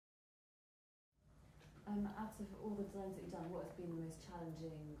Out of all the designs that you've done, what has been the most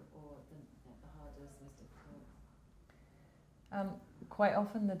challenging or the hardest, most difficult? Quite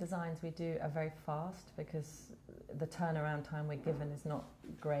often the designs we do are very fast because the turnaround time we're given is not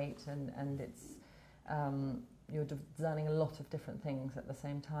great, and it's you're designing a lot of different things at the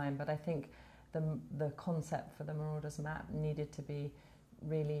same time. But I think the concept for the Marauders map needed to be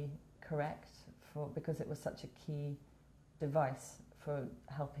really correct because it was such a key device for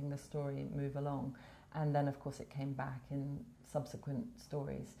helping the story move along. And then of course it came back in subsequent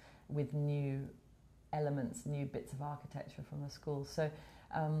stories with new elements, new bits of architecture from the school. So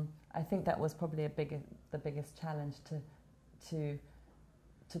I think that was probably the biggest challenge to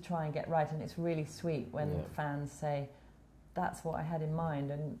try and get right. And it's really sweet when fans say, that's what I had in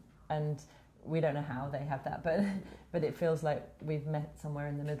mind, and we don't know how they have that, but it feels like we've met somewhere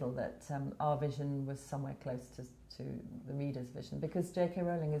in the middle, that our vision was somewhere close to the reader's vision, because J.K.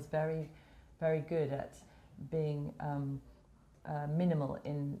 Rowling is very, very good at being minimal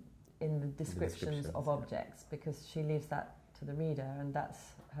in the descriptions of objects, because she leaves that to the reader, and that's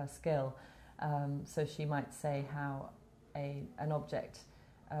her skill. So she might say how an object,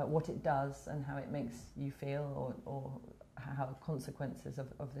 what it does and how it makes you feel, or how consequences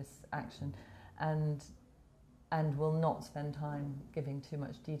of this action, and will not spend time giving too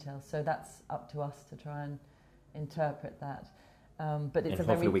much detail. So that's up to us to try and interpret that. But it's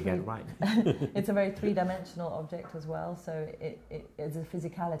hopefully we get it right. It's a very three-dimensional object as well, so it's a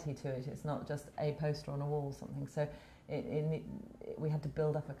physicality to it. It's not just a poster on a wall or something. So we had to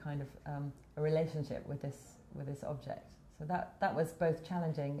build up a kind of a relationship with this object. So that was both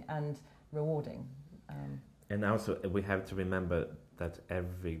challenging and rewarding. And also we have to remember that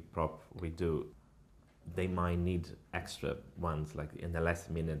every prop we do, they might need extra ones, like in the last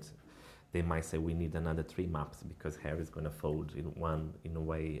minute they might say we need another 3 maps because Harry's going to fold in a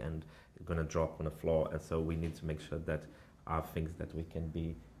way and going to drop on the floor, and so we need to make sure that are things that we can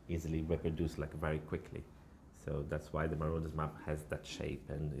be easily reproduced like very quickly. So that's why the Marauders map has that shape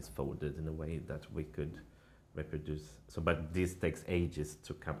and is folded in a way that we could reproduce. So, but this takes ages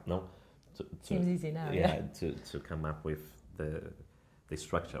to come. No, seems easy now. Yeah, to come up with the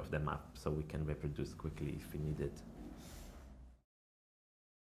structure of the map, so we can reproduce quickly if we need it.